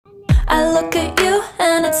look at you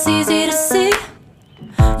and it's easy to see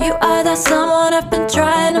you are that someone I've been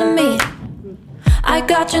trying to meet. I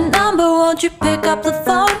got your number, won't you pick up the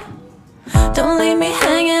phone? Don't leave me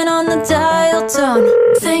hanging on the dial tone.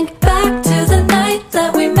 Think back to the night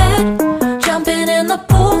that we met, jumping in the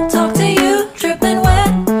pool, talk to you, dripping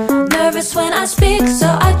wet. Nervous when I speak, so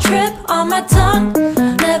I trip on my tongue.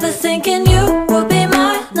 Never thinking you would be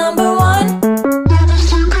my number one. Nervous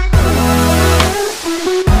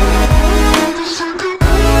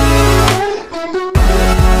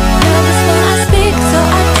when I speak, so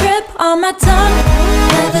I trip on my tongue.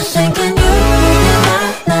 Never thinking you would be my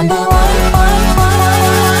number one.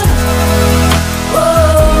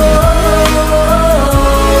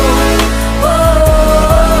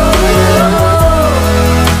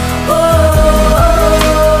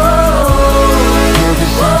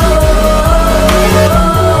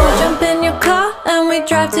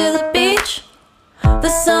 Drive to the beach. The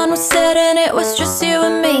sun was setting, it was just you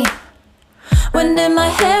and me. Wind in my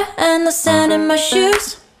hair and the sand in my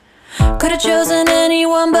shoes. Could've chosen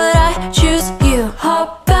anyone, but I choose you.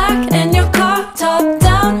 Hop back in your car, top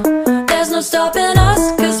down. There's no stopping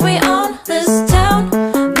us, cause we own this town.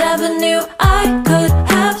 Never knew I could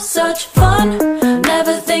have such fun.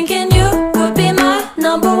 Never thinking you would be my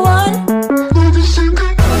number one.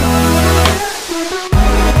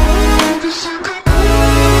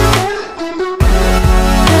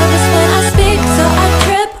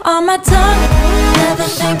 On my tongue, never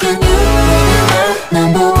thinking you would be my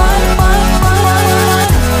number one.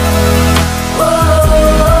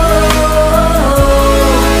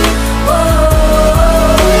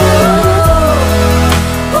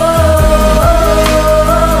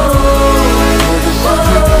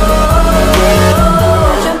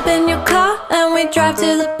 Jump in your car and we drive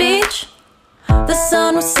to the beach. The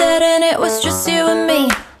sun was setting, it was just you and me.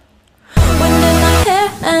 Wind in my hair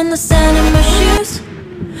and the sand in my shoes.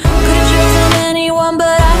 Could've chosen anyone,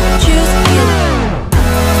 but I choose you.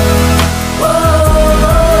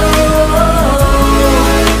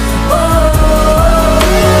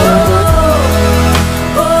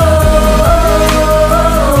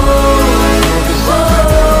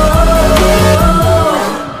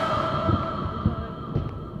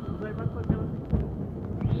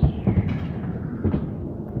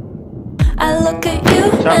 I look at you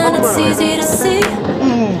and it's easy to see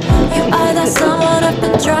you are that someone I've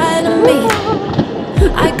been trying to meet.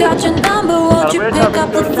 I got your number, won't you pick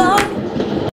up the phone?